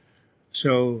before.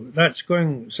 So that's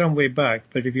going some way back.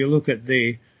 But if you look at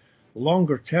the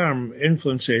longer-term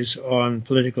influences on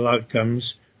political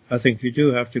outcomes, I think you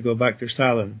do have to go back to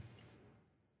Stalin.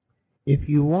 If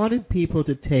you wanted people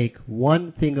to take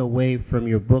one thing away from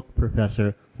your book,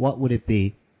 Professor, what would it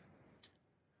be?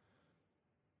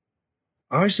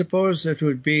 I suppose it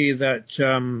would be that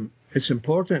it's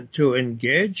important to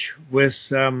engage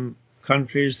with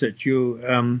countries that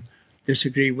you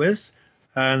disagree with,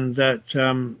 and that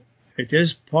it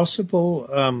is possible.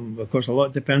 Of course, a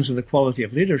lot depends on the quality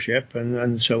of leadership,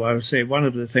 and so I would say one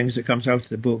of the things that comes out of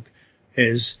the book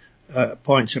is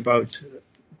points about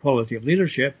quality of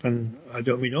leadership, and I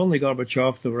don't mean only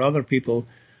Gorbachev. There were other people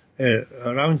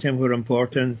around him who were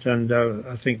important, and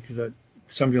I think that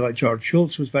somebody like George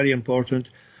Shultz was very important.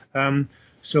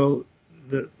 So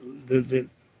I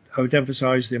would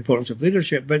emphasize the importance of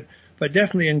leadership, but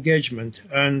definitely engagement.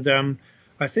 And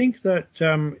I think that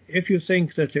if you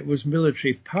think that it was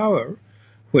military power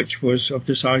which was of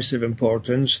decisive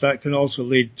importance, that can also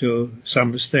lead to some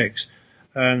mistakes.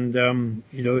 And,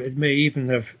 it may even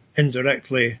have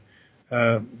indirectly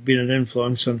been an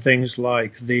influence on things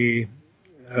like the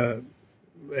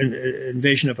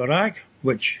invasion of Iraq,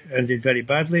 which ended very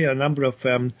badly. A number of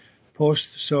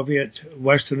post-Soviet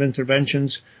Western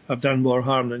interventions have done more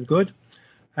harm than good.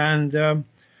 And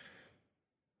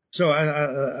so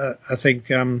I think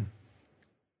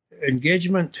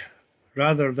engagement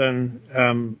rather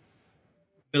than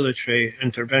military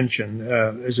intervention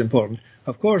is important.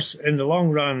 Of course, in the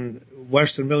long run,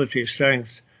 Western military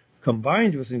strength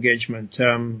combined with engagement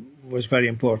was very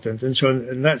important. And so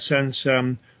in that sense,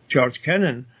 George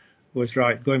Kennan was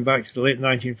right, going back to the late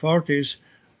 1940s,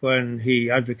 when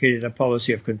he advocated a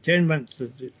policy of containment,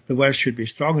 that the West should be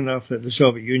strong enough that the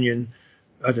Soviet Union,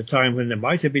 at a time when they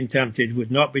might have been tempted,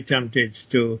 would not be tempted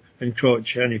to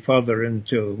encroach any further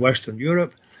into Western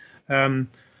Europe.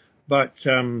 But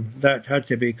that had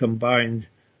to be combined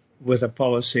with a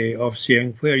policy of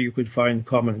seeing where you could find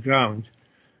common ground.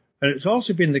 And it's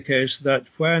also been the case that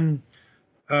when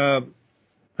there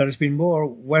has been more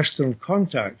Western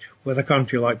contact with a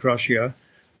country like Russia,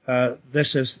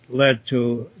 this has led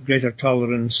to greater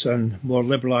tolerance and more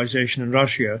liberalization in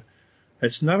Russia.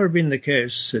 It's never been the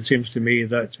case, it seems to me,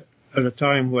 that at a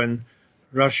time when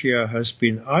Russia has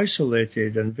been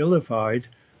isolated and vilified,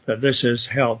 that this has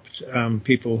helped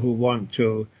people who want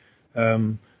to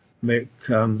make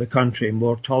the country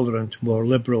more tolerant, more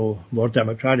liberal, more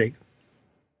democratic.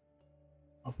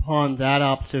 Upon that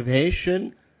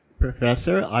observation,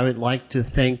 Professor, I would like to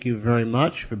thank you very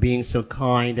much for being so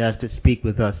kind as to speak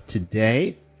with us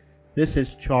today. This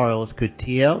is Charles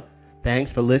Coutinho.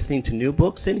 Thanks for listening to New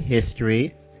Books in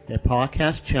History, a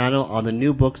podcast channel on the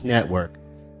New Books Network.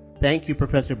 Thank you,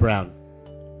 Professor Brown.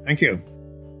 Thank you.